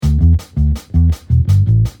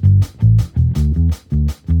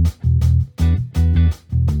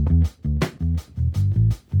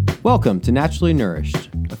Welcome to Naturally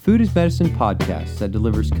Nourished, a food is medicine podcast that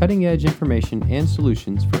delivers cutting-edge information and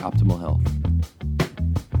solutions for optimal health.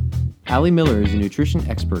 Allie Miller is a nutrition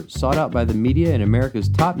expert sought out by the media and America's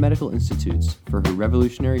top medical institutes for her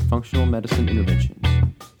revolutionary functional medicine interventions.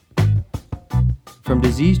 From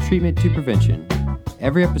disease treatment to prevention,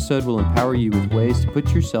 every episode will empower you with ways to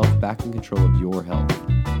put yourself back in control of your health.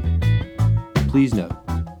 Please note,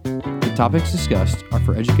 the topics discussed are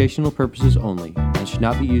for educational purposes only and should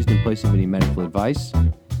not be used in place of any medical advice,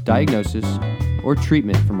 diagnosis, or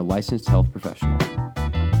treatment from a licensed health professional.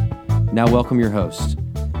 Now welcome your host,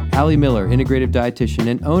 Allie Miller, integrative dietitian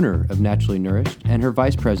and owner of Naturally Nourished, and her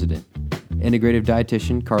vice president, integrative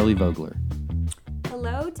dietitian Carly Vogler.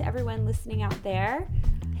 Hello to everyone listening out there.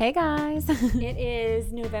 Hey guys. It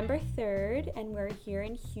is November 3rd and we're here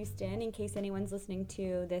in Houston in case anyone's listening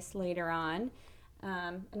to this later on.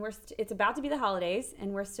 And it's about to be the holidays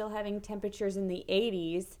and we're still having temperatures in the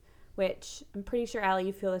 80s, which I'm pretty sure, Allie,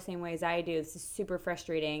 you feel the same way as I do. This is super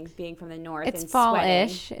frustrating being from the north and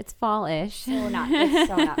fall-ish. sweating. It's fall-ish. It's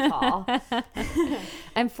so not fall.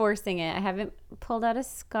 I'm forcing it. I haven't pulled out a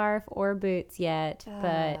scarf or boots yet,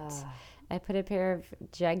 but I put a pair of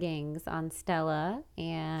jeggings on Stella,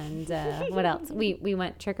 and what else? We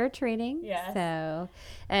went trick-or-treating. Yes. So,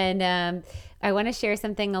 and I want to share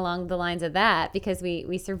something along the lines of that because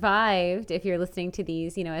we survived, if you're listening to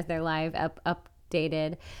these, as they're live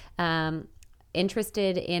updated,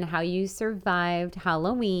 interested in how you survived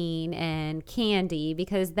Halloween and candy,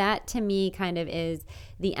 because that to me kind of is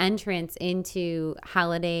the entrance into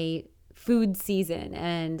holiday food season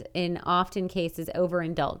and in often cases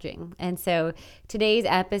overindulging. And so today's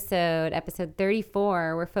episode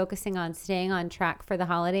 34, we're focusing on staying on track for the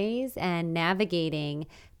holidays and navigating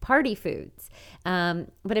party foods.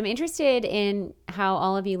 But I'm interested in how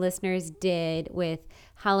all of you listeners did with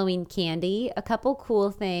Halloween candy. A couple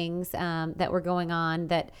cool things that were going on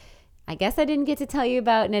that I guess I didn't get to tell you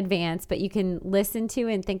about in advance, but you can listen to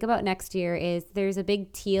and think about next year is there's a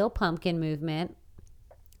big teal pumpkin movement.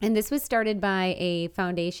 And this was started by a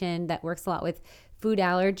foundation that works a lot with food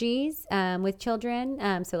allergies with children,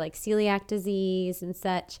 so like celiac disease and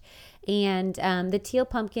such. And the teal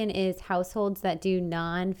pumpkin is households that do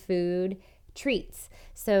non-food treats.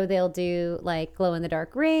 So they'll do like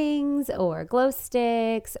glow-in-the-dark rings or glow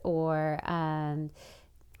sticks or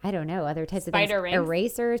I don't know, other types of things. Rings.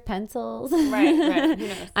 Erasers, pencils. Right. Who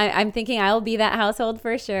knows? I'm thinking I'll be that household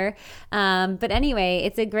for sure. But anyway,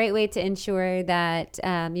 it's a great way to ensure that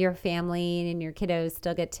your family and your kiddos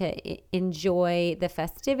still get to enjoy the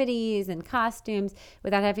festivities and costumes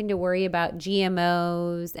without having to worry about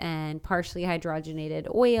GMOs and partially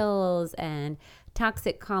hydrogenated oils and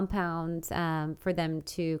toxic compounds for them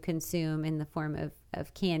to consume in the form of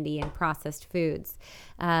candy and processed foods.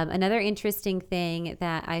 Another interesting thing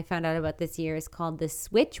that I found out about this year is called the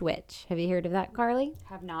Switch Witch. Have you heard of that, Carly?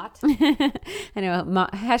 Have not. I know,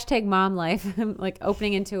 hashtag mom life, like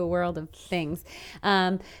opening into a world of things.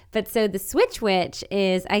 But so the Switch Witch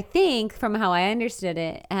is, I think, from how I understood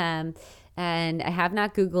it, and I have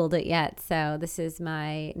not Googled it yet. So this is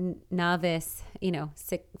my novice,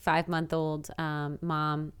 5-month-old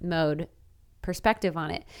mom mode perspective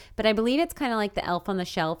on it. But I believe it's kind of like the Elf on the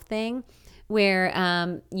Shelf thing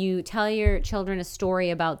where you tell your children a story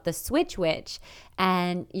about the Switch Witch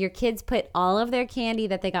and your kids put all of their candy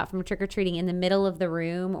that they got from trick-or-treating in the middle of the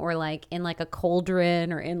room or like in like a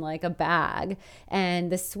cauldron or in like a bag.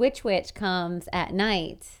 And the Switch Witch comes at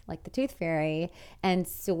night, like the Tooth Fairy, and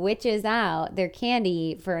switches out their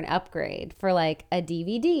candy for an upgrade for like a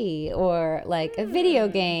DVD or like a video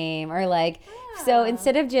game or like, so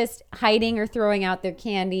instead of just hiding or throwing out their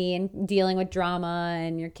candy and dealing with drama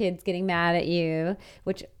and your kids getting mad at you,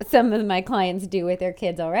 which some of my clients do with their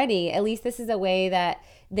kids already, at least this is a way that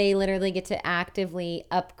they literally get to actively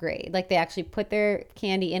upgrade. Like they actually put their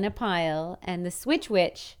candy in a pile and the Switch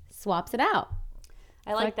Witch swaps it out.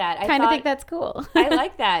 I like that. I kind of think that's cool. I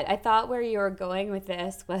like that. I thought where you were going with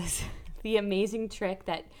this was the amazing trick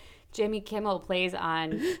that Jimmy Kimmel plays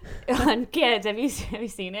on kids. Have you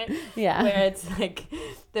seen it? Yeah. Where it's like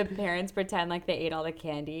the parents pretend like they ate all the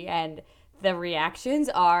candy and the reactions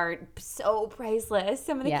are so priceless.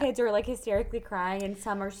 Some of the kids are like hysterically crying and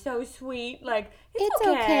some are so sweet. Like, it's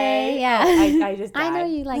okay. Yeah. Oh, I just died. I know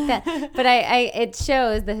you like that. But it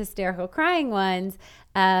shows the hysterical crying ones,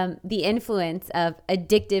 the influence of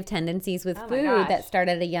addictive tendencies with food that start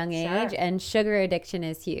at a young age, and sugar addiction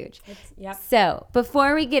is huge. So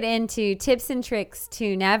before we get into tips and tricks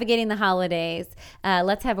to navigating the holidays,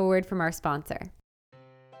 let's have a word from our sponsor.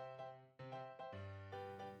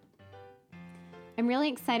 I'm really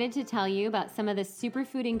excited to tell you about some of the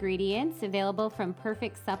superfood ingredients available from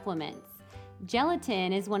Perfect Supplements.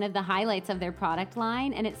 Gelatin is one of the highlights of their product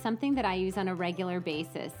line, and it's something that I use on a regular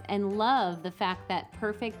basis, and love the fact that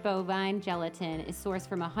Perfect Bovine Gelatin is sourced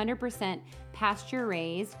from 100%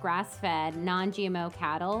 pasture-raised, grass-fed, non-GMO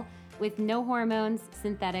cattle with no hormones,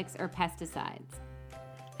 synthetics, or pesticides.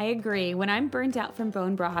 I agree. When I'm burnt out from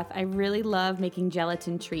bone broth, I really love making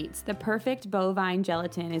gelatin treats. The Perfect Bovine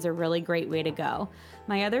Gelatin is a really great way to go.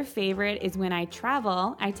 My other favorite is when I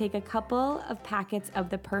travel, I take a couple of packets of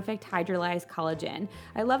the Perfect Hydrolyzed Collagen.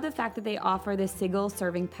 I love the fact that they offer the single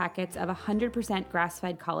serving packets of 100%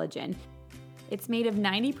 grass-fed collagen. It's made of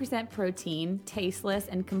 90% protein, tasteless,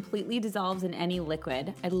 and completely dissolves in any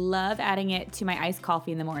liquid. I love adding it to my iced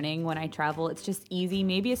coffee in the morning when I travel. It's just easy.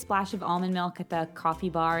 Maybe a splash of almond milk at the coffee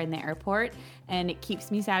bar in the airport, and it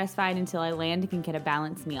keeps me satisfied until I land and can get a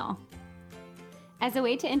balanced meal. As a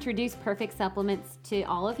way to introduce Perfect Supplements to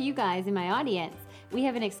all of you guys in my audience, we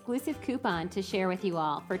have an exclusive coupon to share with you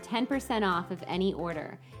all for 10% off of any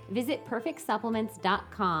order. Visit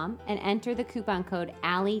perfectsupplements.com and enter the coupon code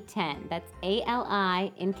ALI10. That's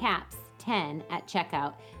ALI in caps 10 at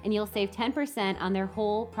checkout, and you'll save 10% on their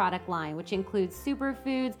whole product line, which includes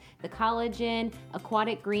superfoods, the collagen,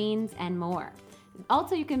 aquatic greens, and more.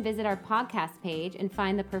 Also, you can visit our podcast page and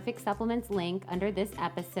find the Perfect Supplements link under this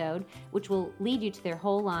episode, which will lead you to their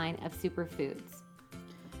whole line of superfoods.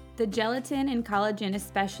 The gelatin and collagen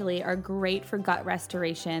especially are great for gut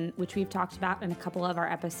restoration, which we've talked about in a couple of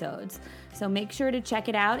our episodes. So make sure to check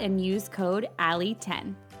it out and use code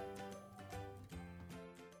ALI10.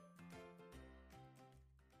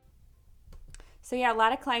 So yeah, a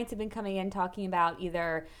lot of clients have been coming in talking about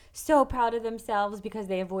either so proud of themselves because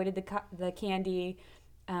they avoided the candy,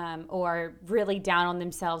 or really down on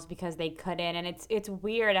themselves because they couldn't. And it's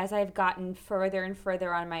weird, as I've gotten further and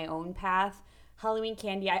further on my own path, Halloween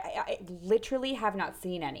candy, I literally have not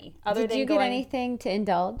seen any. Did you get anything to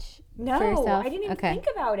indulge No, for yourself? I didn't even think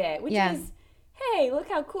about it, which is, hey, look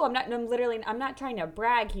how cool. I'm not trying to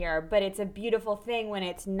brag here, but it's a beautiful thing when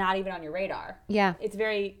it's not even on your radar. Yeah. It's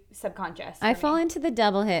very subconscious. I fall into the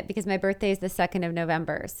double hit because my birthday is the 2nd of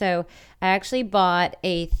November. So I actually bought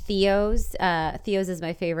a Theo's. Theo's is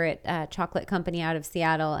my favorite chocolate company out of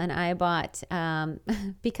Seattle. And I bought,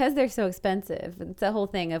 because they're so expensive, it's the whole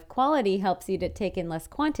thing of quality helps you to take in less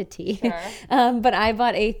quantity. Sure. But I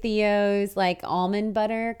bought a Theo's like almond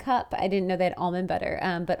butter cup. I didn't know they had almond butter,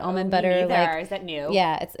 but almond butter. Is that new?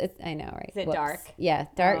 Yeah, it's I know, right? Is it dark? Yeah,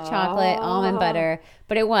 dark chocolate, almond butter.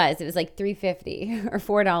 But it was like $3.50 or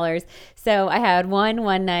 $4. So I had one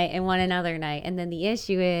night and one another night. And then the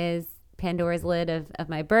issue is Pandora's lid of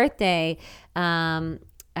my birthday.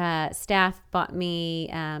 Staff bought me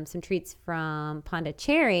some treats from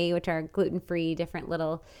Pondicherry, which are gluten-free, different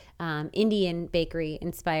little Indian bakery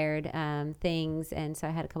inspired things. And so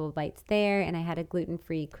I had a couple of bites there, and I had a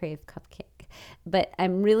gluten-free Crave cupcake. But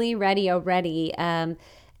I'm really ready already.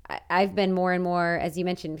 I've been more and more, as you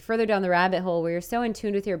mentioned, further down the rabbit hole where you're so in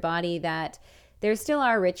tune with your body that there still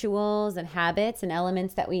are rituals and habits and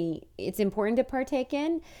elements that it's important to partake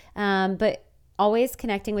in, but always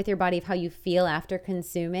connecting with your body of how you feel after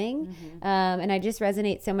consuming. Mm-hmm. And I just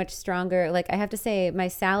resonate so much stronger. Like I have to say, my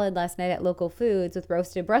salad last night at Local Foods with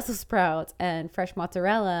roasted Brussels sprouts and fresh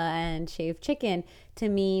mozzarella and shaved chicken, to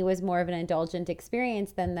me was more of an indulgent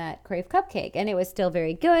experience than that Crave cupcake. And it was still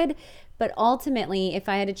very good. But ultimately, if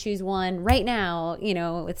I had to choose one right now,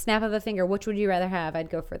 with snap of a finger, which would you rather have?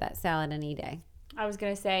 I'd go for that salad any day. I was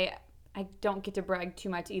going to say, I don't get to brag too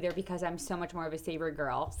much either because I'm so much more of a savory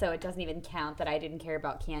girl. So it doesn't even count that I didn't care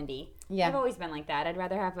about candy. Yeah. I've always been like that. I'd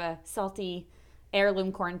rather have a salty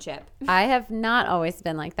heirloom corn chip. I have not always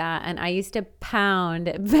been like that. And I used to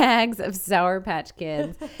pound bags of Sour Patch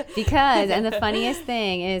Kids because, and the funniest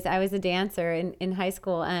thing is I was a dancer in high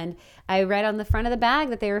school and I read on the front of the bag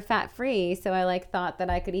that they were fat free. So I thought that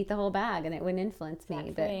I could eat the whole bag and it wouldn't influence me.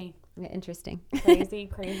 Fat-free. But interesting. Crazy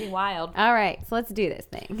wild. All right, so let's do this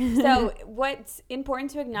thing. So what's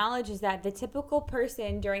important to acknowledge is that the typical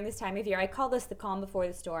person during this time of year, I call this the calm before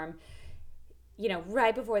the storm,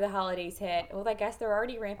 right before the holidays hit, well, I guess they're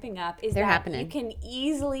already ramping up, they're happening. You can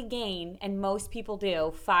easily gain, and most people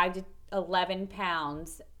do, 5 to 11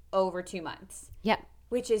 pounds over 2 months. Yep.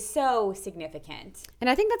 which is so significant. And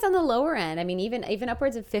I think that's on the lower end. I mean, even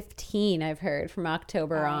upwards of 15, I've heard from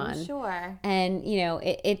October on. I'm sure. And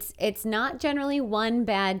it's not generally one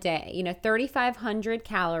bad day. 3,500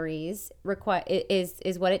 calories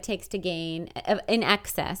is what it takes to gain in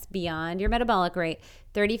excess beyond your metabolic rate.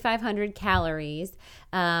 3,500 calories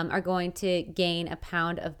are going to gain a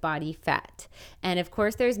pound of body fat. And of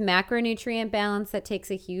course, there's macronutrient balance that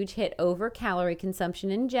takes a huge hit over calorie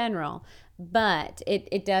consumption in general. But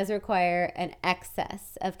it does require an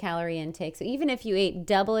excess of calorie intake. So even if you ate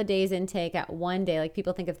double a day's intake at one day, like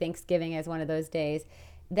people think of Thanksgiving as one of those days,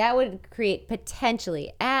 that would create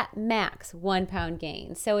potentially at max 1 pound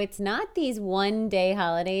gain. So it's not these one day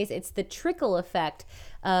holidays, it's the trickle effect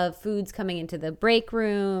of foods coming into the break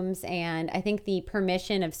rooms, and I think the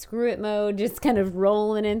permission of screw it mode just kind of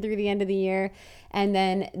rolling in through the end of the year, and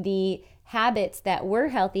then the habits that were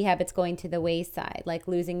healthy habits going to the wayside, like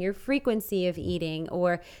losing your frequency of eating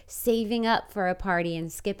or saving up for a party and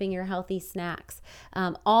skipping your healthy snacks.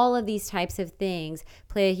 All of these types of things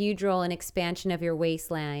play a huge role in expansion of your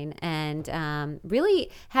waistline and really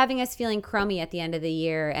having us feeling crummy at the end of the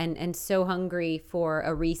year and so hungry for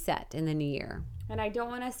a reset in the new year. And I don't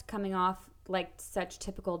want us coming off like such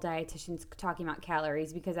typical dietitians talking about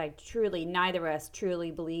calories, because neither of us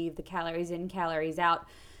truly believe the calories in, calories out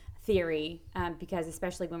theory, because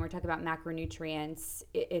especially when we're talking about macronutrients,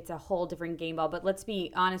 it's a whole different game ball. But let's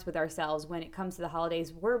be honest with ourselves. When it comes to the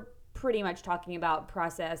holidays, we're pretty much talking about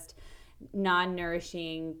processed,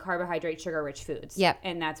 non-nourishing, carbohydrate, sugar-rich foods. Yep.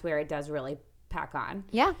 And that's where it does really pack on.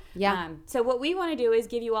 Yeah. So what we want to do is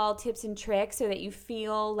give you all tips and tricks so that you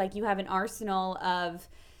feel like you have an arsenal of,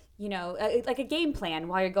 like a game plan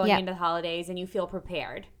while you're going into the holidays, and you feel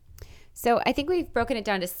prepared. So I think we've broken it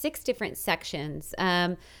down to 6 different sections.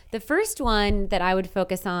 The first one that I would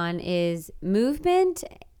focus on is movement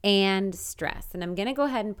and stress. And I'm going to go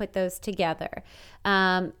ahead and put those together.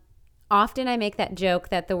 Often I make that joke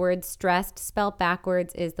that the word stressed spelled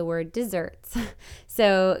backwards is the word desserts.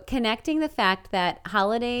 So connecting the fact that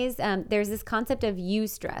holidays, there's this concept of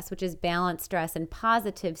eustress, which is balanced stress and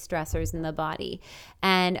positive stressors in the body.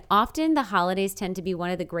 And often the holidays tend to be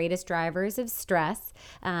one of the greatest drivers of stress,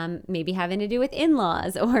 maybe having to do with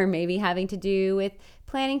in-laws or maybe having to do with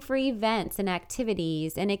planning for events and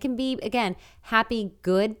activities. And it can be, again, happy,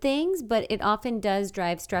 good things, but it often does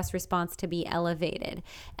drive stress response to be elevated.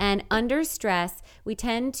 And under stress, we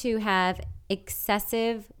tend to have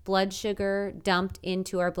excessive blood sugar dumped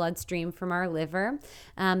into our bloodstream from our liver.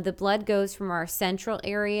 The blood goes from our central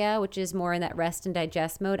area, which is more in that rest and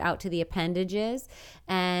digest mode, out to the appendages.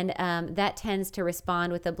 And that tends to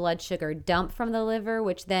respond with a blood sugar dump from the liver,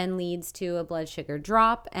 which then leads to a blood sugar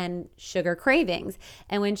drop and sugar cravings.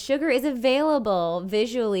 And when sugar is available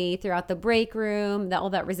visually throughout the break room, all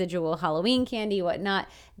that residual Halloween candy, whatnot,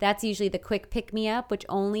 that's usually the quick pick-me-up, which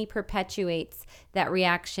only perpetuates that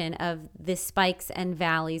reaction of the spikes and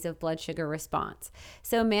valleys of blood sugar response.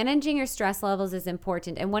 So managing your stress levels is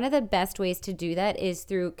important. And one of the best ways to do that is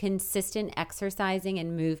through consistent exercising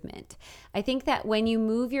and movement. I think that when you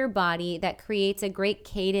move your body, that creates a great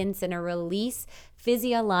cadence and a release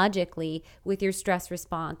physiologically with your stress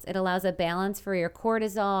response. It allows a balance for your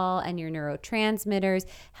cortisol and your neurotransmitters,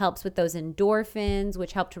 helps with those endorphins,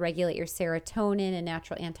 which help to regulate your serotonin and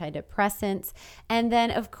natural antidepressants. And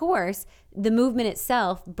then, of course, the movement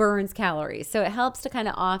itself burns calories. So it helps to kind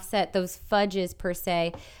of offset those fudges, per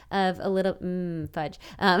se, of a little fudge,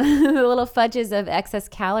 little fudges of excess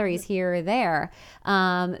calories here or there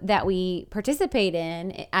that we participate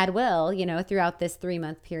in at will, throughout this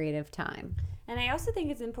 3-month period of time. And I also think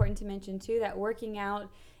it's important to mention, too, that working out,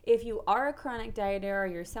 if you are a chronic dieter or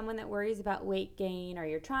you're someone that worries about weight gain or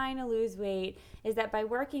you're trying to lose weight, is that by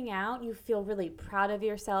working out, you feel really proud of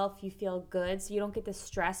yourself. You feel good. So you don't get the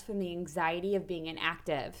stress from the anxiety of being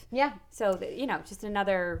inactive. Yeah. So, just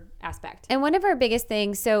another aspect. And one of our biggest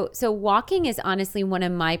things, so walking is honestly one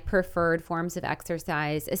of my preferred forms of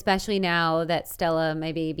exercise, especially now that Stella,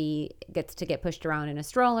 my baby, gets to get pushed around in a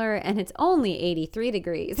stroller and it's only 83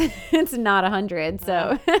 degrees. It's not 100.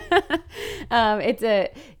 So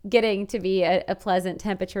it's getting to be a pleasant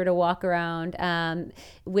temperature to walk around.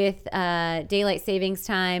 With daylight savings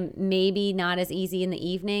time, maybe not as easy in the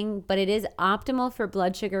evening, but it is optimal for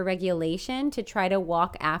blood sugar regulation to try to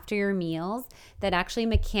walk after your meals. That actually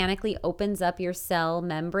mechanically opens up your cell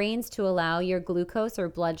membranes to allow your glucose or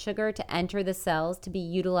blood sugar to enter the cells to be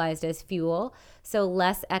utilized as fuel, so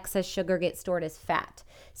less excess sugar gets stored as fat.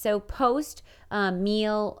 So post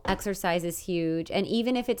meal exercise is huge, and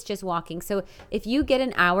even if it's just walking. So if you get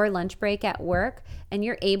an hour hour lunch break at work and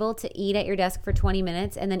you're able to eat at your desk for 20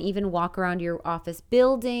 minutes and then even walk around your office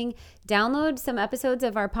building, download some episodes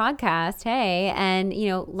of our podcast, hey, and,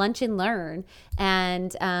 lunch and learn,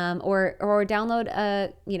 and or download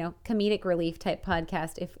a, comedic relief type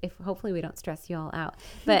podcast if hopefully we don't stress you all out.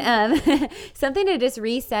 But something to just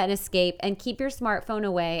reset and escape and keep your smartphone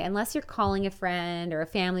away unless you're calling a friend or a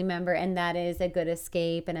family member, and that is a good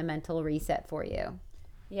escape and a mental reset for you.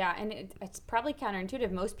 Yeah, and it's probably counterintuitive.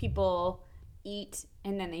 Most people eat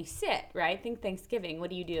and then they sit, right? Think Thanksgiving.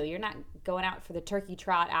 What do? You're not going out for the turkey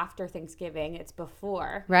trot after Thanksgiving. It's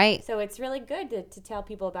before. Right. So it's really good to tell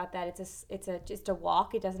people about that. It's just a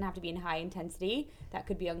walk. It doesn't have to be in high intensity. That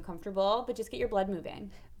could be uncomfortable, but just get your blood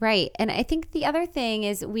moving. Right. And I think the other thing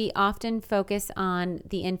is we often focus on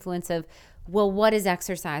the influence of, well, what is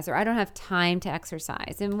exercise? Or I don't have time to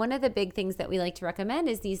exercise. And one of the big things that we like to recommend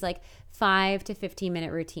is these 5 to 15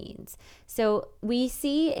 minute routines. So we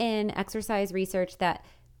see in exercise research that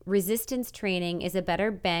resistance training is a better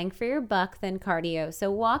bang for your buck than cardio. So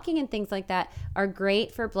walking and things like that are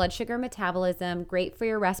great for blood sugar metabolism, great for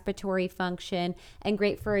your respiratory function, and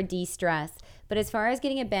great for a de-stress. But as far as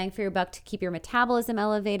getting a bang for your buck to keep your metabolism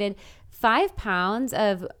elevated, 5 pounds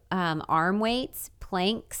of arm weights,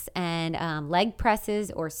 planks, and leg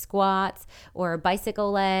presses or squats or bicycle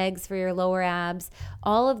legs for your lower abs,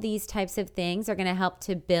 all of these types of things are going to help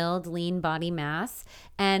to build lean body mass.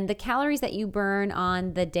 And the calories that you burn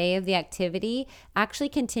on the day of the activity actually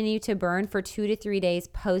continue to burn for 2 to 3 days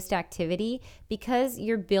post-activity because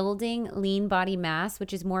you're building lean body mass,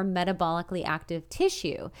 which is more metabolically active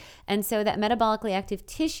tissue. And so that metabolically active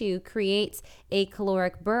tissue creates a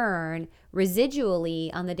caloric burn residually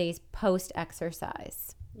on the days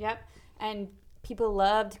post-exercise. Yep. And people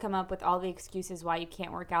love to come up with all the excuses why you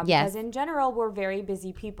can't work out. Yes. Because in general, we're very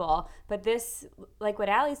busy people. But this, like what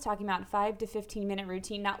Allie's talking about, 5 to 15 minute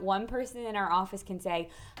routine, not one person in our office can say,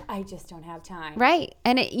 I just don't have time. Right.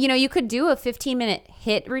 And, you could do a 15-minute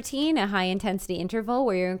HIIT routine, a high-intensity interval,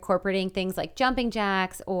 where you're incorporating things like jumping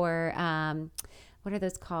jacks or what are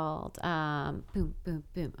those called? Boom, boom,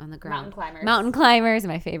 boom on the ground. Mountain climbers. Mountain climbers,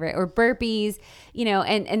 my favorite. Or burpees,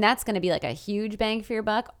 and that's going to be like a huge bang for your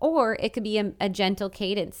buck. Or it could be a gentle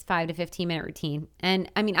cadence, 5 to 15 minute routine.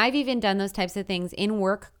 And I mean, I've even done those types of things in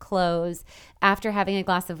work clothes after having a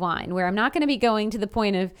glass of wine, where I'm not going to be going to the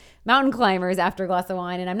point of mountain climbers after a glass of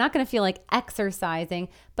wine, and I'm not going to feel like exercising,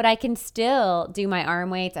 but I can still do my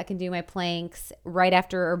arm weights. I can do my planks right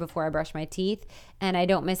after or before I brush my teeth, and I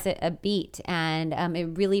don't miss it a beat. And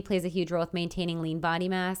it really plays a huge role with maintaining lean body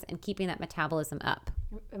mass and keeping that metabolism up.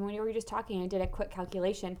 And when you were just talking, I did a quick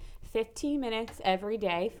calculation. 15 minutes every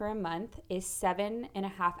day for a month is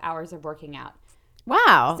 7.5 hours of working out.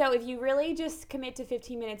 Wow. So if you really just commit to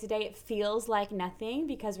 15 minutes a day, it feels like nothing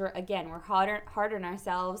because we're hard on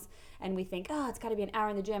ourselves and we think, oh, it's got to be an hour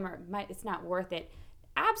in the gym or it's not worth it.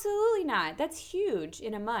 Absolutely not. That's huge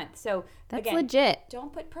in a month. So that's again, legit.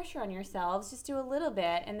 Don't put pressure on yourselves. Just do a little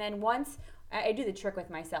bit. And then once I do the trick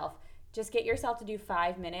with myself, just get yourself to do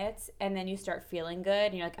 5 minutes and then you start feeling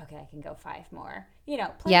good. And you're like, okay, I can go 5 more.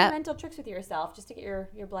 Play mental tricks with yourself just to get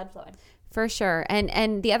your blood flowing. For sure.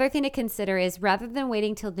 And the other thing to consider is rather than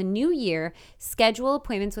waiting till the new year, schedule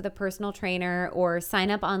appointments with a personal trainer or sign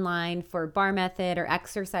up online for bar method or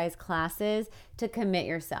exercise classes to commit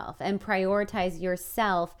yourself and prioritize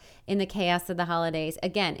yourself in the chaos of the holidays.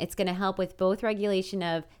 Again, it's going to help with both regulation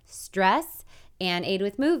of stress and aid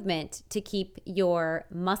with movement to keep your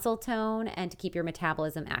muscle tone and to keep your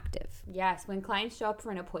metabolism active. Yes. When clients show up for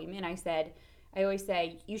an appointment, I always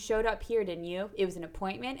say, you showed up here, didn't you? It was an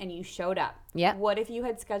appointment and you showed up. Yep. What if you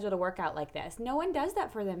had scheduled a workout like this? No one does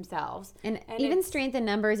that for themselves. And even strength in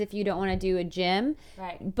numbers if you don't want to do a gym.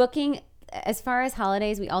 Right. Booking, as far as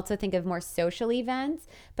holidays, we also think of more social events.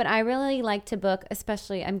 But I really like to book,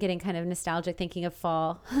 especially, I'm getting kind of nostalgic thinking of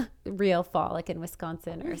fall, real fall, like in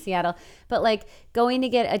Wisconsin or Seattle. But like going to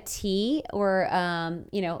get a tea or,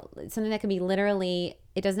 something that can be literally,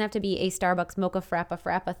 it doesn't have to be a Starbucks mocha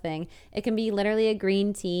frappa thing. It can be literally a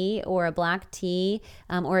green tea or a black tea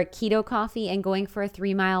or a keto coffee, and going for a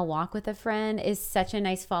 3-mile walk with a friend is such a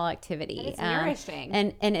nice fall activity. And it's nourishing.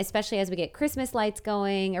 And especially as we get Christmas lights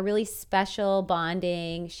going, a really special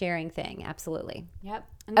bonding, sharing thing. Absolutely. Yep.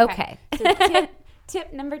 Okay. So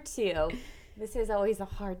tip number 2. This is always a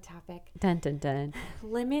hard topic. Dun, dun, dun.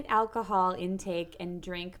 Limit alcohol intake and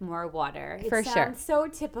drink more water. For sure. It sounds so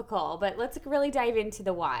typical, but let's really dive into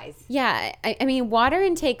the whys. Yeah. I mean, water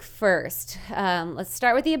intake first. Let's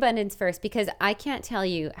start with the abundance first, because I can't tell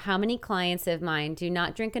you how many clients of mine do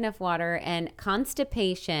not drink enough water, and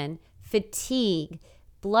constipation, fatigue,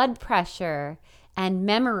 blood pressure, and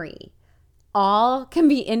memory all can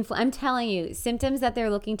be I'm telling you, symptoms that they're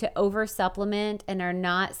looking to over supplement and are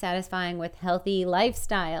not satisfying with healthy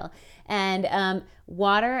lifestyle. And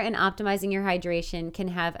water and optimizing your hydration can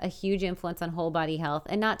have a huge influence on whole body health.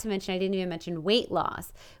 And not to mention, I didn't even mention weight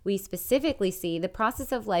loss. We specifically see the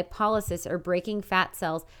process of lipolysis, or breaking fat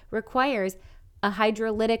cells, requires a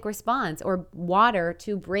hydrolytic response, or water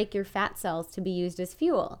to break your fat cells to be used as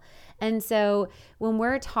fuel. And so when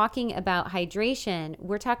we're talking about hydration,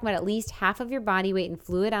 we're talking about at least half of your body weight in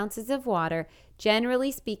fluid ounces of water.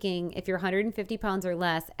 Generally speaking, if you're 150 pounds or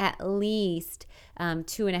less, at least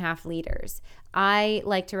 2.5 liters. I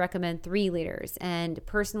like to recommend 3 liters. And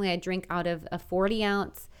personally, I drink out of a 40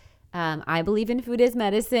 ounce I believe in food as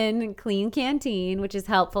medicine, clean canteen, which is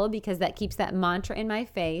helpful because that keeps that mantra in my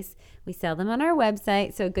face. We sell them on our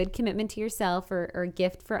website, so a good commitment to yourself or a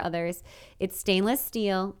gift for others. It's stainless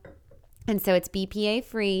steel, and so it's BPA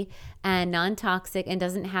free and non-toxic and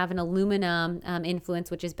doesn't have an aluminum influence,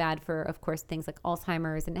 which is bad for, of course, things like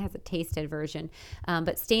Alzheimer's, and it has a taste aversion.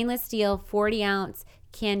 But stainless steel, 40 ounce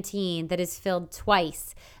canteen that is filled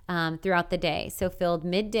twice throughout the day. So filled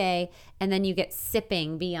midday, and then you get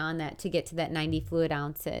sipping beyond that to get to that 90 fluid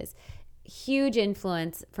ounces. Huge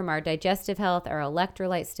influence from our digestive health, our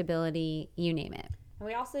electrolyte stability, you name it. And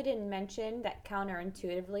we also didn't mention that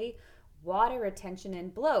counterintuitively, water retention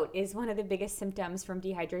and bloat is one of the biggest symptoms from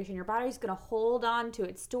dehydration. Your body's going to hold on to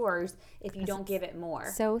its stores if you don't give it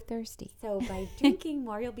more. So thirsty. So by drinking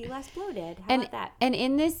more, you'll be less bloated. How about that? And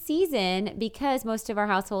in this season, because most of our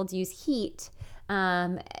households use heat,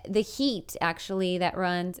 the heat actually that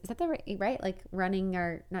runs, is that the right? Like running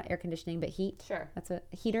our, not air conditioning, but heat. Sure. That's what,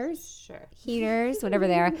 heaters? Sure. Heaters, whatever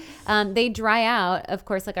they are. They dry out, of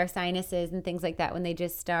course, like our sinuses and things like that when they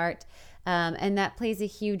just start. And that plays a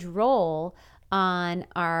huge role on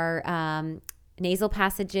our nasal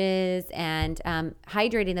passages, and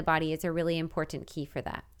hydrating the body is a really important key for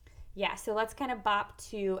that. Yeah, so let's kind of bop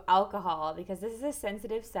to alcohol because this is a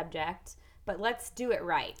sensitive subject, but let's do it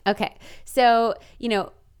right. Okay. So,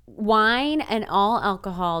 wine and all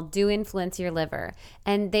alcohol do influence your liver,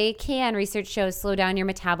 and they can, research shows, slow down your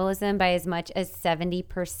metabolism by as much as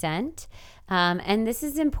 70%. And this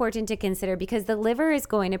is important to consider because the liver is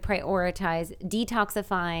going to prioritize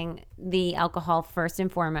detoxifying the alcohol first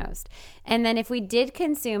and foremost. And then if we did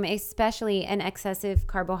consume especially an excessive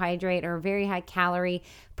carbohydrate or very high calorie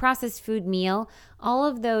processed food meal, all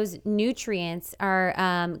of those nutrients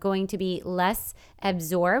are going to be less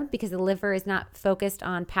absorbed because the liver is not focused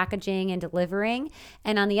on packaging and delivering.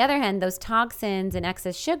 And on the other hand, those toxins and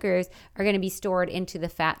excess sugars are going to be stored into the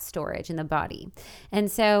fat storage in the body.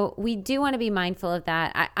 And so we do want to be mindful of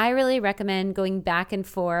that. I really recommend going back and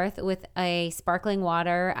forth with a sparkling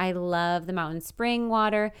water. I love the mountain spring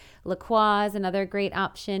water. La Croix is another great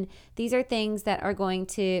option. These are things that are going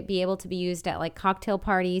to be able to be used at like cocktail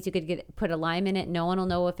parties. You could put a lime in it. No one will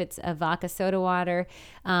know if it's a vodka soda water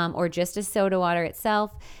or just a soda water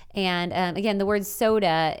itself. And again, the word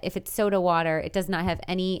soda, if it's soda water, it does not have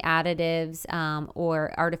any additives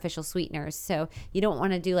or artificial sweeteners. So you don't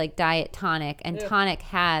want to do like diet tonic, and tonic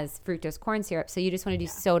has fructose corn syrup. So you just want to do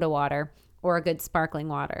soda water or a good sparkling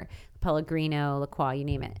water. Pellegrino, La Croix, you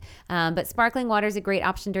name it. But sparkling water is a great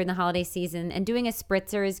option during the holiday season, and doing a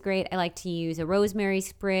spritzer is great. I like to use a rosemary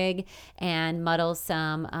sprig and muddle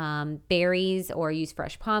some berries, or use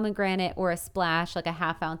fresh pomegranate, or a splash, like a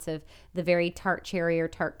half ounce of the very tart cherry or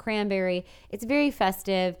tart cranberry. It's very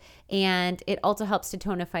festive, and it also helps to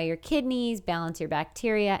tonify your kidneys, balance your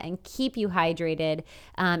bacteria, and keep you hydrated,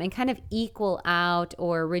 and kind of equal out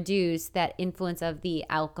or reduce that influence of the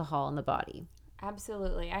alcohol in the body.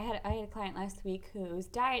 Absolutely. I had a client last week whose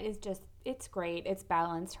diet is just, it's great, it's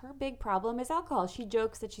balanced. Her big problem is alcohol. She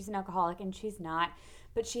jokes that she's an alcoholic, and she's not,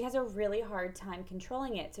 but she has a really hard time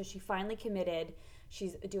controlling it. So she finally committed.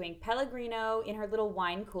 She's doing Pellegrino in her little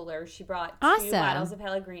wine cooler. She brought 2 bottles of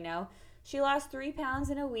Pellegrino. She lost 3 pounds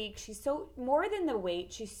in a week. She's more than the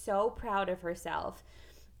weight. She's so proud of herself.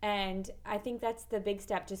 And I think that's the big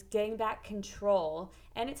step, just getting back control,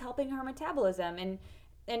 and it's helping her metabolism. And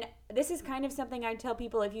this is kind of something I tell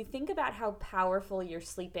people, if you think about how powerful your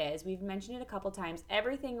sleep is, we've mentioned it a couple times,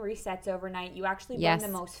 everything resets overnight. You actually burn the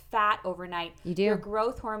most fat overnight. You do. Your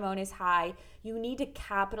growth hormone is high. You need to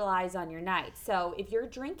capitalize on your nights. So if you're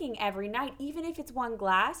drinking every night, even if it's 1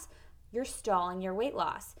 glass, you're stalling your weight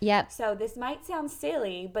loss. Yep. So this might sound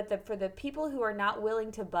silly, but for the people who are not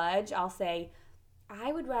willing to budge, I'll say,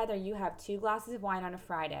 I would rather you have 2 glasses of wine on a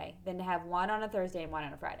Friday than to have 1 on a Thursday and 1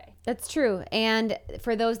 on a Friday. That's true. And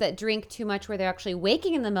for those that drink too much where they're actually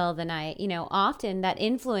waking in the middle of the night, often that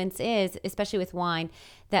influence is, especially with wine,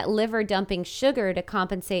 that liver dumping sugar to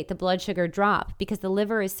compensate the blood sugar drop, because the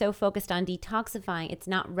liver is so focused on detoxifying, it's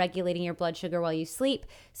not regulating your blood sugar while you sleep.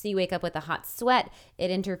 So you wake up with a hot sweat. It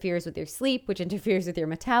interferes with your sleep, which interferes with your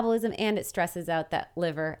metabolism, and it stresses out that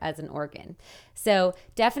liver as an organ. So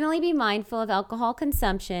definitely be mindful of alcohol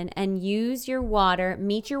consumption and use your water,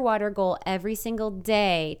 meet your water goal every single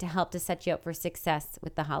day to help to set you up for success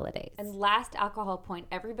with the holidays. And last alcohol point,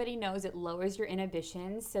 everybody knows it lowers your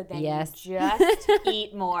inhibitions, so then Yes. you just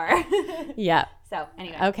eat more. Yeah. So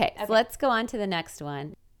anyway. Okay, so let's go on to the next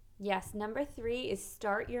one. Yes, number 3 is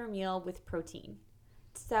start your meal with protein.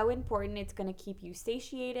 It's so important. It's going to keep you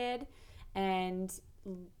satiated and,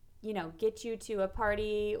 get you to a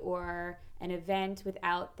party or an event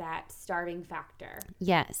without that starving factor.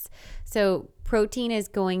 Yes. So protein is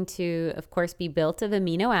going to, of course, be built of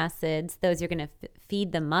amino acids. Those are going to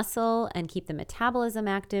feed the muscle and keep the metabolism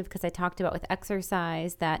active, because I talked about with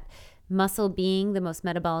exercise that muscle, being the most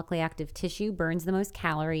metabolically active tissue, burns the most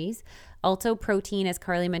calories. Also, protein, as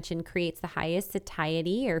Carly mentioned, creates the highest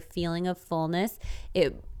satiety or feeling of fullness.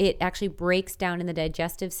 It actually breaks down in the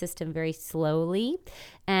digestive system very slowly,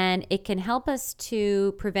 and it can help us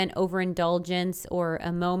to prevent overindulgence or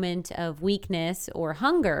a moment of weakness or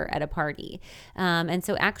hunger at a party. And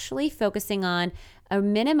so actually focusing on a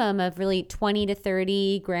minimum of really 20 to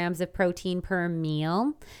 30 grams of protein per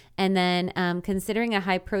meal. And then considering a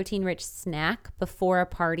high protein rich snack before a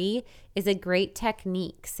party is a great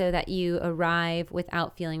technique so that you arrive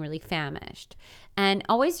without feeling really famished. And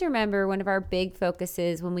always remember, one of our big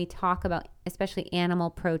focuses when we talk about especially animal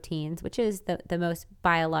proteins, which is the most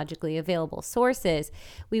biologically available sources,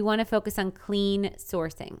 we want to focus on clean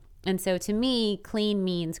sourcing. And so to me, clean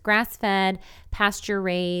means grass-fed,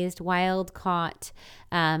 pasture-raised, wild-caught,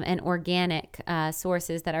 and organic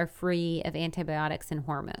sources that are free of antibiotics and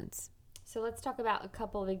hormones. So let's talk about a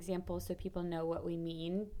couple of examples so people know what we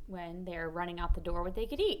mean when they're running out the door, what they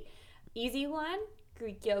could eat. Easy one,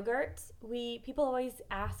 Greek yogurt. People always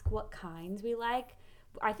ask what kinds we like.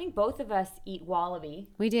 I think both of us eat wallaby.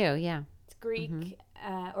 We do, yeah. It's Greek,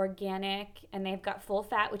 organic, and they've got full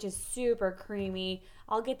fat, which is super creamy.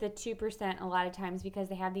 I'll get the 2% a lot of times because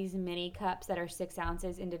they have these mini cups that are 6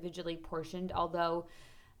 ounces individually portioned, although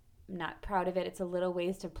I'm not proud of it. It's a little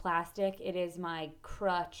waste of plastic. It is my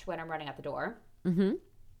crutch when I'm running out the door. Mm-hmm.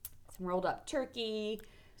 Some rolled up turkey,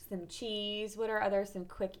 some cheese. What are some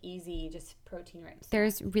quick, easy, just protein rich?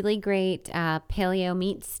 There's really great paleo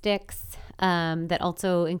meat sticks that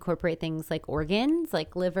also incorporate things like organs,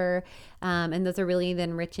 like liver. And those are really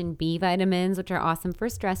then rich in B vitamins, which are awesome for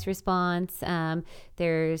stress response.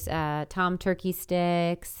 There's tom turkey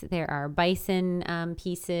sticks. There are bison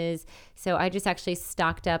pieces. So I just actually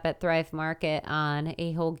stocked up at Thrive Market on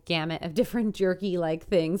a whole gamut of different jerky-like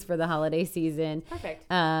things for the holiday season. Perfect.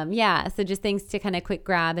 Yeah, so just things to kind of quick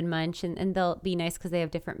grab and munch, and they'll be nice because they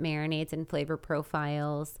have different marinades and flavor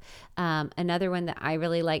profiles. Another one that I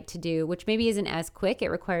really like to do, which maybe isn't as quick, it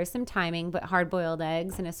requires some timing, but hard-boiled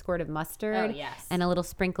eggs and a squirt of mustard and a little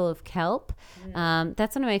sprinkle of kelp.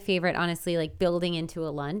 That's one of my favorite, honestly, like building into a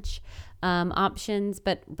lunch options,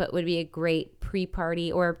 but would be a great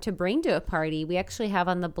pre-party or to bring to a party. We actually have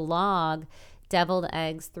on the blog deviled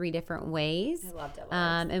eggs 3 different ways. I love deviled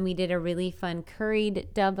eggs. And we did a really fun curried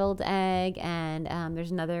deviled egg, and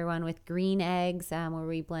there's another one with green eggs where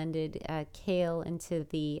we blended kale into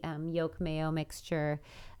the yolk mayo mixture.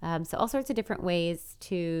 So all sorts of different ways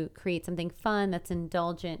to create something fun that's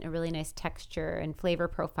indulgent, a really nice texture and flavor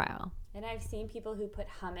profile. And I've seen people who put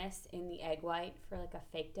hummus in the egg white for like a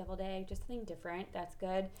fake deviled egg, just something different. That's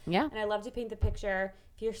good. Yeah. And I love to paint the picture.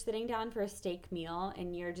 If you're sitting down for a steak meal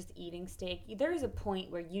and you're just eating steak, there is a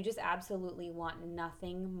point where you just absolutely want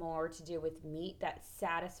nothing more to do with meat, that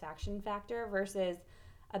satisfaction factor versus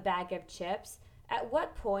a bag of chips. At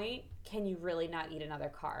what point can you really not eat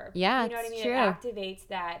another carb? Yeah, you know what I mean? true. It activates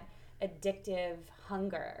that addictive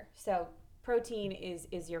hunger. So protein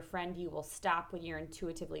is your friend. You will stop when you're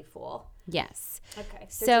intuitively full. Yes. Okay.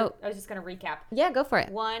 So I was just going to recap. Yeah, go for it.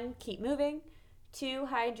 1, keep moving. 2,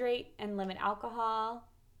 hydrate and limit alcohol.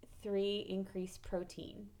 3, increase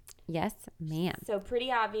protein. Yes, ma'am. So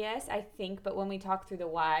pretty obvious, I think, but when we talk through the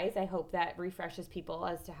whys, I hope that refreshes people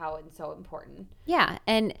as to how it's so important. Yeah,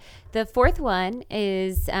 and the 4th one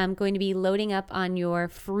is going to be loading up on your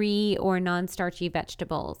free or non-starchy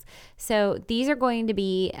vegetables. So these are going to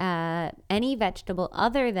be any vegetable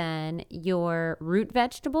other than your root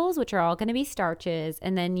vegetables, which are all going to be starches,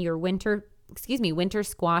 and then your winter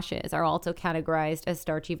squashes are also categorized as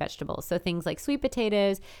starchy vegetables. So things like sweet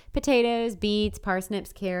potatoes, beets,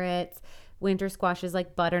 parsnips, carrots, winter squashes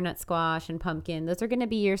like butternut squash and pumpkin. Those are going to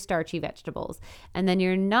be your starchy vegetables. And then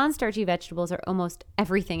your non-starchy vegetables are almost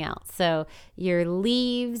everything else. So your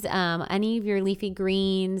leaves, any of your leafy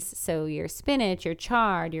greens, so your spinach, your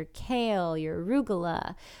chard, your kale, your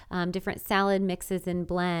arugula, different salad mixes and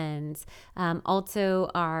blends. Also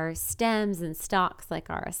our stems and stalks like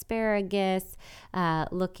our asparagus,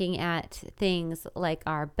 looking at things like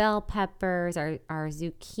our bell peppers, our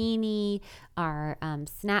zucchini, our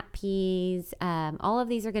snap peas. All of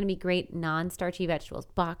these are going to be great non-starchy vegetables,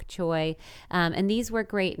 bok choy. And these work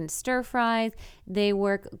great in stir fries. They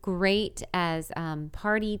work great as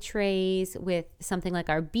party trays with something like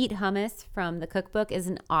our beet hummus from the cookbook is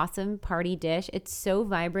an awesome party dish. It's so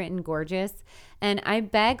vibrant and gorgeous. And I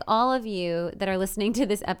beg all of you that are listening to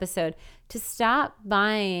this episode to stop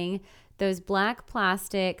buying those black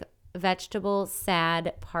plastic vegetable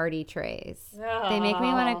sad party trays. Oh. They make me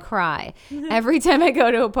want to cry every time I go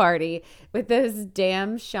to a party with those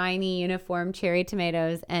damn shiny uniform cherry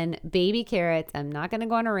tomatoes and baby carrots. I'm not going to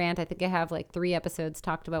go on a rant. I think I have like 3 episodes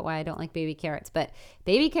talked about why I don't like baby carrots, but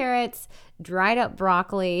baby carrots, dried up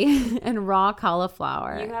broccoli, and raw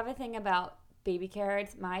cauliflower. You have a thing about baby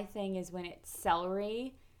carrots. My thing is when it's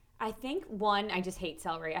celery. I think, 1, I just hate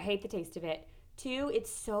celery. I hate the taste of it. 2, it's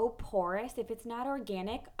so porous. If it's not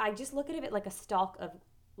organic, I just look at it like a stalk of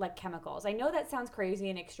like chemicals. I know that sounds crazy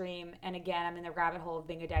and extreme. And again, I'm in the rabbit hole of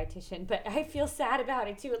being a dietitian, but I feel sad about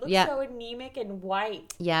it too. It looks so anemic and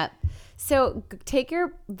white. Yep. So take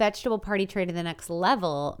your vegetable party tray to the next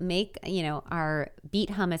level. Make, our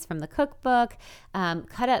beet hummus from the cookbook.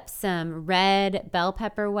 Cut up some red bell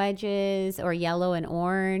pepper wedges or yellow and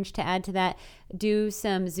orange to add to that. Do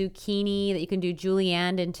some zucchini that you can do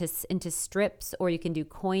julienne into strips, or you can do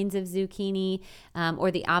coins of zucchini, or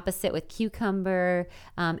the opposite with cucumber.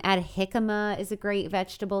 Add jicama is a great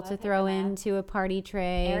vegetable to throw into a party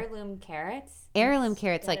tray. Heirloom carrots. Heirloom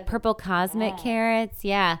carrots, like purple cosmic carrots.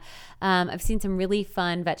 Yeah. I've seen some really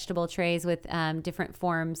fun vegetable trays with different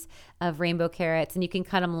forms of rainbow carrots, and you can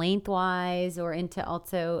cut them lengthwise or into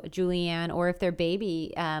also julienne, or if they're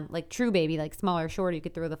baby, like true baby, like smaller, shorter, you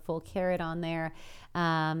could throw the full carrot on there.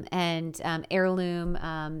 And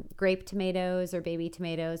heirloom grape tomatoes or baby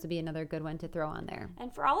tomatoes would be another good one to throw on there.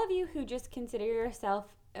 And for all of you who just consider yourself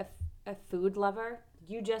a food lover,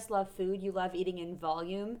 you just love food, you love eating in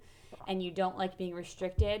volume, and you don't like being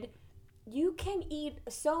restricted, you can eat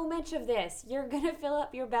so much of this. You're going to fill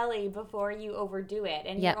up your belly before you overdo it.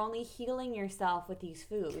 And you're only healing yourself with these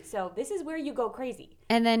foods. So this is where you go crazy.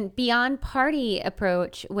 And then beyond party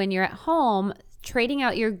approach, when you're at home, trading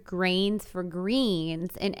out your grains for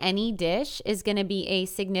greens in any dish is going to be a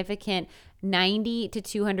significant 90 to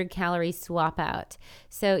 200 calorie swap out.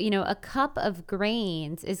 So, a cup of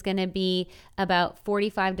grains is going to be about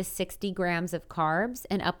 45 to 60 grams of carbs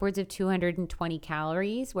and upwards of 220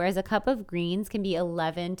 calories, whereas a cup of greens can be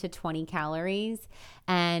 11 to 20 calories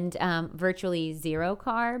and virtually 0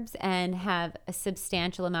 carbs and have a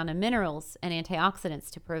substantial amount of minerals and antioxidants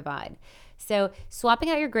to provide. So swapping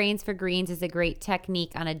out your grains for greens is a great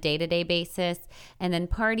technique on a day-to-day basis. And then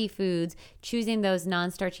party foods, choosing those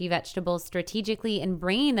non-starchy vegetables strategically and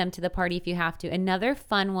bringing them to the party if you have to. Another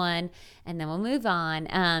fun one, and then we'll move on,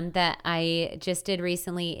 that I just did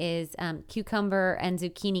recently is cucumber and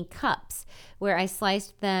zucchini cups, where I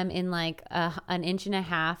sliced them in like an 1.5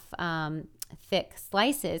 inch thick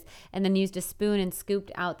slices and then used a spoon and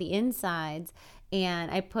scooped out the insides.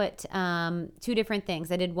 And I put 2 different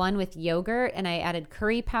things. I did one with yogurt, and I added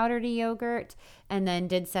curry powder to yogurt and then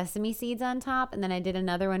did sesame seeds on top. And then I did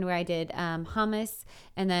another one where I did hummus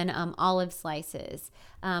and then olive slices.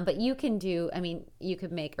 But you can you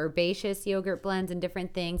could make herbaceous yogurt blends and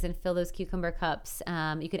different things and fill those cucumber cups.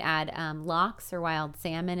 You could add lox or wild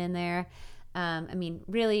salmon in there.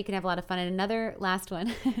 Really, you can have a lot of fun. And another last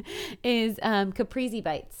one is caprese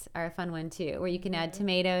bites are a fun one too, where you can add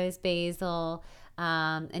tomatoes, basil,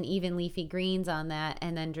 and even leafy greens on that,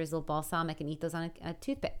 and then drizzle balsamic and eat those on a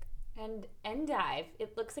toothpick. And endive,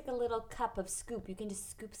 it looks like a little cup of scoop. You can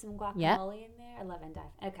just scoop some guacamole in there. I love endive.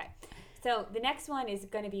 Okay, so the next one is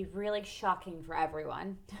going to be really shocking for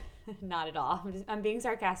everyone. Not at all. I'm being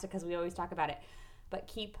sarcastic because we always talk about it. But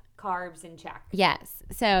keep carbs in check. Yes.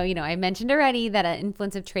 So, I mentioned already that an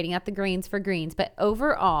influence of trading out the grains for greens, but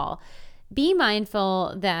overall, be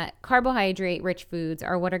mindful that carbohydrate-rich foods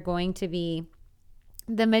are what are going to be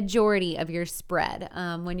the majority of your spread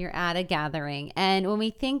when you're at a gathering. And when we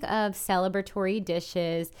think of celebratory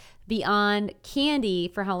dishes beyond candy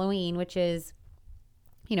for Halloween, which is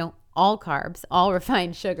all carbs, all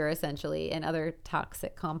refined sugar essentially, and other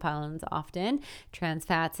toxic compounds often, trans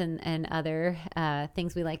fats and other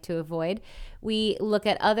things we like to avoid. We look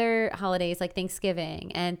at other holidays like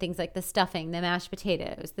Thanksgiving and things like the stuffing, the mashed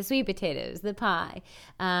potatoes, the sweet potatoes, the pie,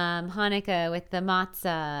 Hanukkah with the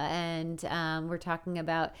matzah, and we're talking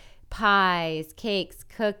about pies, cakes,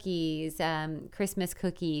 cookies, Christmas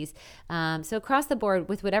cookies. So across the board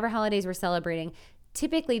with whatever holidays we're celebrating,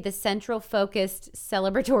 typically the central focused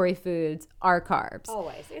celebratory foods are carbs.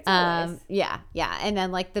 Always. It's always. Yeah. And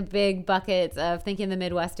then like the big buckets of, thinking the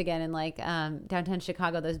Midwest again, and like downtown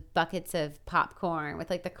Chicago, those buckets of popcorn with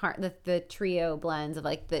like the trio blends of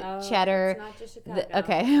like the cheddar. It's not just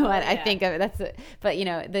Chicago. I think of it. That's it. But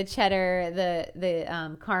the cheddar,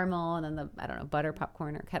 the caramel, and then the, I don't know, butter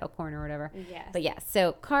popcorn or kettle corn or whatever. Yes. But yes,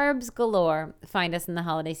 so carbs galore find us in the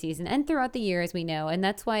holiday season and throughout the year, as we know. And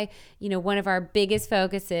that's why, one of our biggest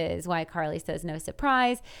focuses, why Carly says no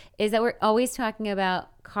surprise, is that we're always talking about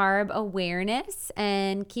carb awareness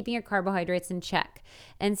and keeping your carbohydrates in check.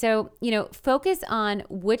 And so, focus on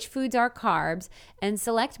which foods are carbs and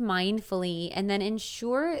select mindfully, and then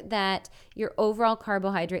ensure that your overall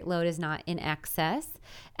carbohydrate load is not in excess,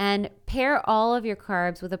 and pair all of your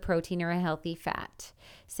carbs with a protein or a healthy fat.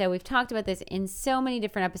 So we've talked about this in so many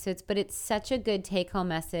different episodes, but it's such a good take-home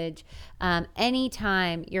message.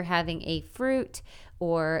 Anytime you're having a fruit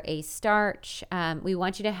or a starch, we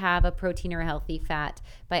want you to have a protein or a healthy fat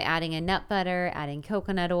by adding a nut butter, adding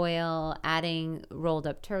coconut oil, adding rolled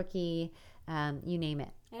up turkey, you name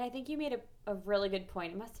it. And I think you made a really good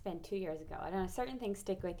point. It must have been 2 years ago. I don't know, certain things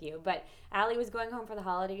stick with you. But Allie was going home for the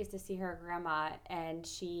holidays to see her grandma, and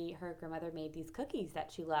her grandmother made these cookies that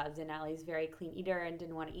she loves. And Allie's a very clean eater and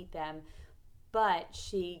didn't want to eat them. But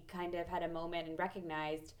she kind of had a moment and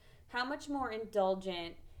recognized how much more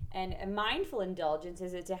indulgent and a mindful indulgence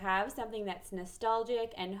is it to have something that's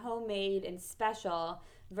nostalgic and homemade and special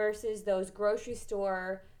versus those grocery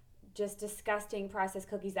store just disgusting processed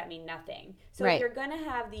cookies that mean nothing. So right. If you're going to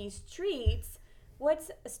have these treats, what's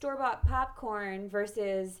store-bought popcorn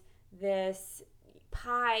versus this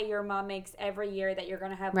pie your mom makes every year that you're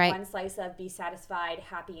going to have right. one slice of, be satisfied,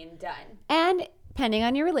 happy, and done? And depending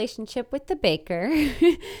on your relationship with the baker,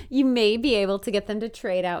 you may be able to get them to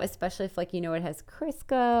trade out, especially if it has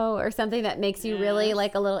Crisco or something that makes you really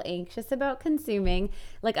like a little anxious about consuming.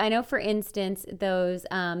 Like I know, for instance, those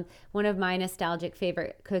one of my nostalgic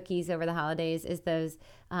favorite cookies over the holidays is those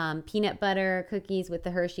peanut butter cookies with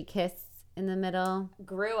the Hershey Kiss in the middle.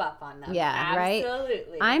 Grew up on them. Yeah,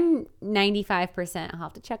 absolutely. Right? I'm 95%. I'll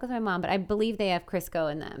have to check with my mom, but I believe they have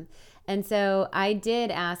Crisco in them. And so I did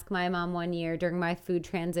ask my mom one year during my food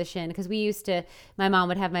transition, because my mom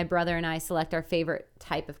would have my brother and I select our favorite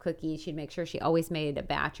type of cookies. She'd make sure she always made a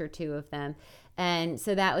batch or two of them. And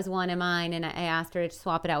so that was one of mine. And I asked her to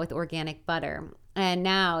swap it out with organic butter. And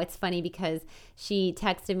now it's funny because she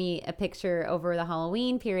texted me a picture over the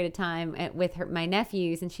Halloween period of time with my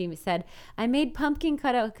nephews, and she said, I made pumpkin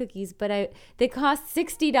cutout cookies, but they cost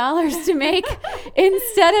 $60 to make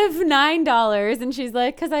instead of $9. And she's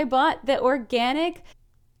like, because I bought the organic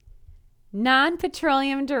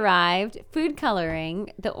non-petroleum derived food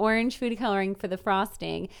coloring, the orange food coloring for the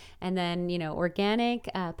frosting, and then, organic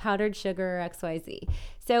powdered sugar XYZ.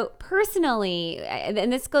 So personally,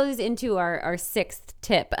 and this goes into our sixth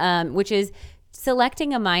tip, which is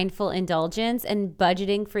selecting a mindful indulgence and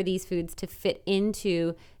budgeting for these foods to fit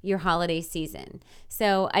into your holiday season.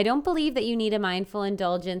 So I don't believe that you need a mindful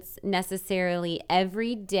indulgence necessarily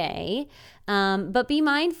every day, but be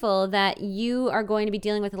mindful that you are going to be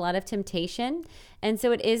dealing with a lot of temptation. And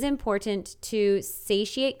so it is important to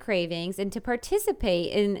satiate cravings and to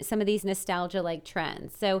participate in some of these nostalgia-like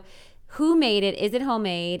trends. So who made it? Is it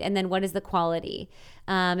homemade? And then what is the quality?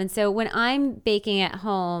 And so when I'm baking at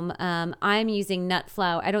home, I'm using nut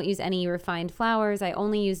flour. I don't use any refined flours. I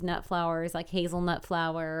only use nut flours like hazelnut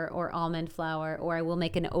flour or almond flour, or I will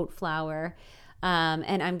make an oat flour.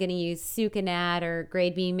 And I'm going to use sucanat or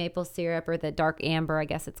grade bean maple syrup, or the dark amber, I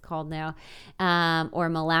guess it's called now, or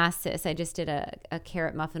molasses. I just did a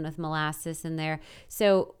carrot muffin with molasses in there.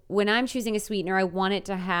 So when I'm choosing a sweetener, I want it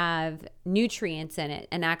to have nutrients in it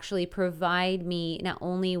and actually provide me not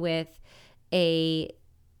only with a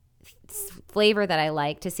flavor that I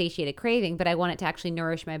like to satiate a craving, but I want it to actually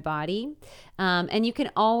nourish my body. And you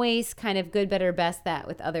can always kind of good, better, best that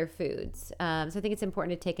with other foods. So I think it's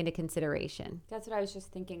important to take into consideration. That's what I was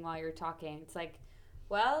just thinking while you were talking. It's like,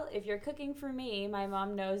 well, if you're cooking for me, my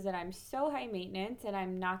mom knows that I'm so high maintenance and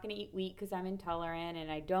I'm not going to eat wheat because I'm intolerant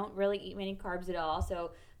and I don't really eat many carbs at all.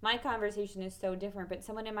 So my conversation is so different. But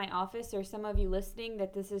someone in my office or some of you listening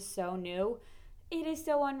that this is so new, It is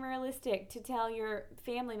so unrealistic to tell your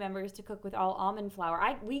family members to cook with all almond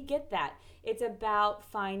flour. We get that. It's about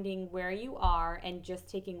finding where you are and just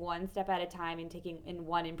taking one step at a time and taking in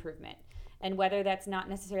one improvement. And whether that's not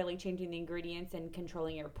necessarily changing the ingredients and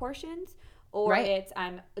controlling your portions, or it's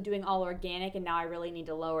I'm doing all organic and now I really need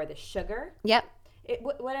to lower the sugar. Yep.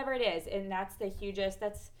 Whatever it is. And that's the hugest,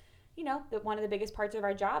 that's, one of the biggest parts of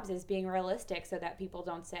our jobs is being realistic so that people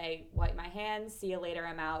don't say, wipe my hands, see you later,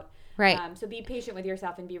 I'm out. Right. So be patient with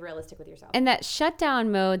yourself and be realistic with yourself. And that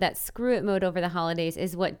shutdown mode, that screw it mode over the holidays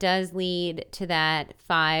is what does lead to that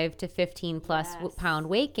 5 to 15 plus pound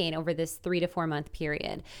weight gain over this 3 to 4 month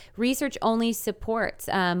period. Research only supports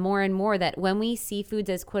more and more that when we see foods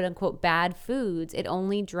as quote unquote bad foods, it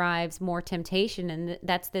only drives more temptation. And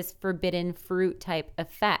that's this forbidden fruit type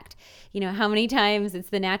effect. How many times it's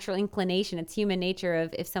the natural inclination, it's human nature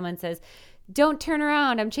of if someone says, don't turn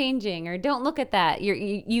around, I'm changing, or don't look at that.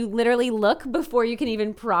 You literally look before you can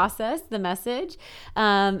even process the message.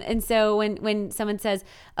 And so when someone says,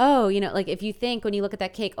 oh, like if you think when you look at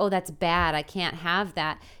that cake, oh, that's bad, I can't have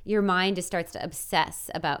that, your mind just starts to obsess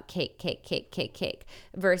about cake,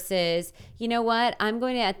 versus, you know what, I'm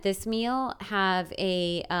going to at this meal have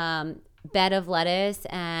a bed of lettuce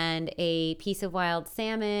and a piece of wild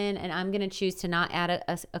salmon, and I'm going to choose to not add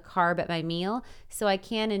a carb at my meal so I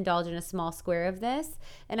can indulge in a small square of this,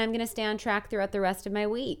 and I'm going to stay on track throughout the rest of my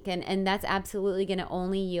week. And that's absolutely going to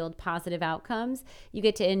only yield positive outcomes. You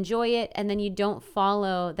get to enjoy it, and then you don't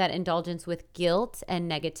follow that indulgence with guilt and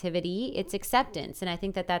negativity. It's acceptance, and I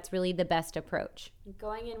think that that's really the best approach.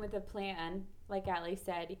 Going in with a plan, like Allie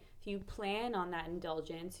said, if you plan on that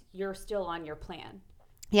indulgence, you're still on your plan.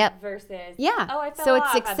 Yep. Versus, I fell it's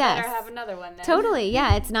off, success. I better have another one then. Totally,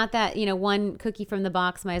 yeah. It's not that, one cookie from the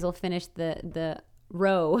box, might as well finish the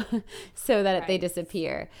row so that they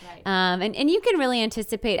disappear. Right. And you can really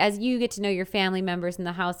anticipate as you get to know your family members in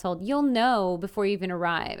the household, you'll know before you even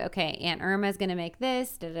arrive. Okay, Aunt Irma's going to make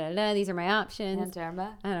this. These are my options. Aunt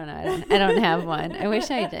Irma? I don't know. I don't have one. I wish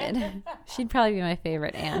I did. She'd probably be my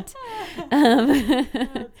favorite aunt.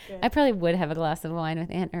 I probably would have a glass of wine with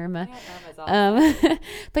Aunt Irma. Aunt Irma's awesome.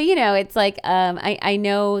 But it's like I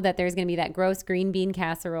know that there's going to be that gross green bean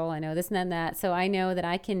casserole. I know this and then that. So I know that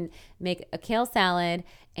I can make a kale salad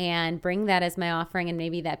and bring that as my offering and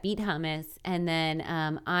maybe that beet hummus. And then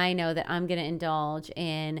I know that I'm going to indulge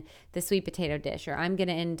in the sweet potato dish, or I'm going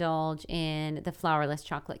to indulge in the flourless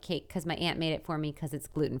chocolate cake because my aunt made it for me because it's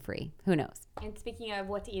gluten-free. Who knows? And speaking of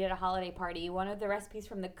what to eat at a holiday party, one of the recipes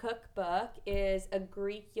from the cookbook is a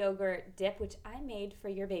Greek yogurt dip, which I made for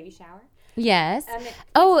your baby shower. Yes.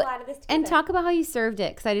 And talk about how you served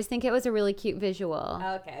it, because I just think it was a really cute visual.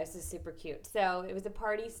 Okay, this is super cute. So it was a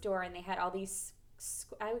party store, and they had all these,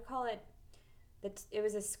 I would call it, it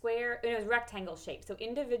was a square, it was rectangle shape, so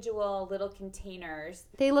individual little containers.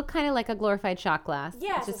 They look kind of like a glorified shot glass.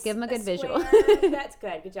 Yeah. Let's just give them a good visual. That's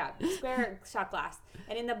good. Good job. Square shot glass.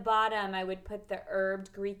 And in the bottom, I would put the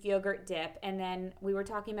herbed Greek yogurt dip, and then we were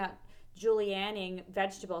talking about julienning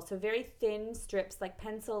vegetables, so very thin strips, like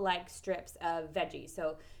pencil-like strips of veggies.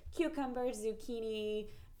 So cucumbers, zucchini,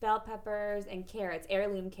 bell peppers, and carrots,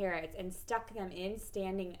 heirloom carrots, and stuck them in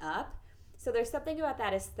standing up. So there's something about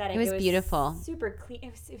that aesthetic. It was beautiful. Super clean.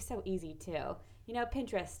 It was so easy too.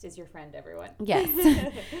 Pinterest is your friend, everyone. Yes.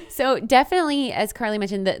 So definitely, as Carly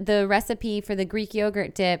mentioned, the recipe for the Greek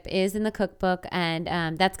yogurt dip is in the cookbook, and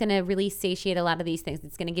that's going to really satiate a lot of these things.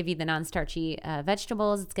 It's going to give you the non-starchy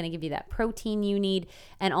vegetables. It's going to give you that protein you need,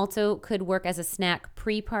 and also could work as a snack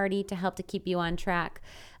pre-party to help to keep you on track.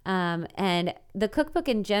 And the cookbook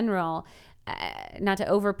in general, not to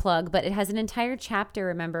overplug, but it has an entire chapter,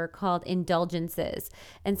 remember, called Indulgences.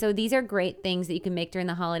 And so these are great things that you can make during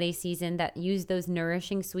the holiday season that use those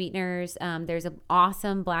nourishing sweeteners. There's an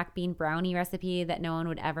awesome black bean brownie recipe that no one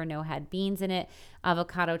would ever know had beans in it.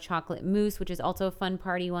 Avocado chocolate mousse, which is also a fun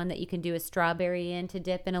party one that you can do a strawberry in to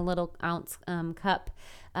dip in a little ounce cup.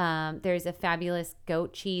 There's a fabulous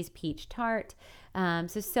goat cheese peach tart.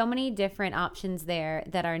 So many different options there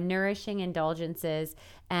that are nourishing indulgences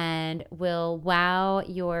and will wow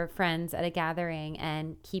your friends at a gathering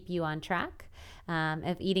and keep you on track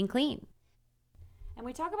of eating clean. And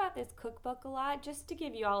we talk about this cookbook a lot, just to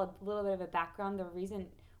give you all a little bit of a background, the reason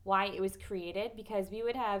why it was created, because we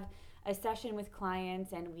would have a session with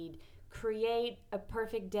clients and we'd create a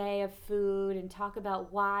perfect day of food and talk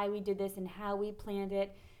about why we did this and how we planned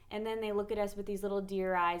it. And then they look at us with these little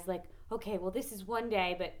deer eyes like, okay, well, this is one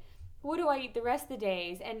day, but what do I eat the rest of the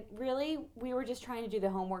days? And really, we were just trying to do the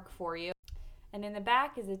homework for you. And in the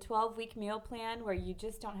back is a 12-week meal plan where you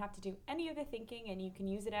just don't have to do any of the thinking, and you can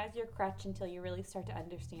use it as your crutch until you really start to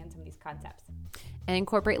understand some of these concepts. And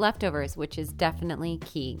incorporate leftovers, which is definitely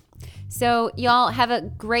key. So y'all have a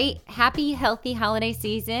great, happy, healthy holiday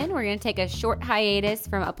season. We're going to take a short hiatus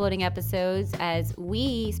from uploading episodes as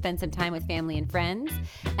we spend some time with family and friends.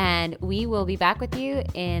 And we will be back with you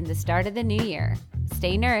in the start of the new year.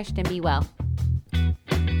 Stay nourished and be well.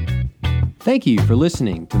 Thank you for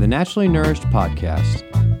listening to the Naturally Nourished podcast.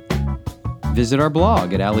 Visit our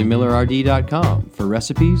blog at alliemillerrd.com for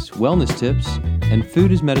recipes, wellness tips, and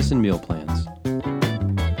food as medicine meal plans.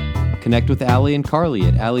 Connect with Allie and Carly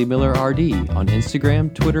at Allie Miller RD on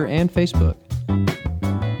Instagram, Twitter, and Facebook.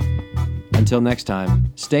 Until next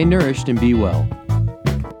time, stay nourished and be well.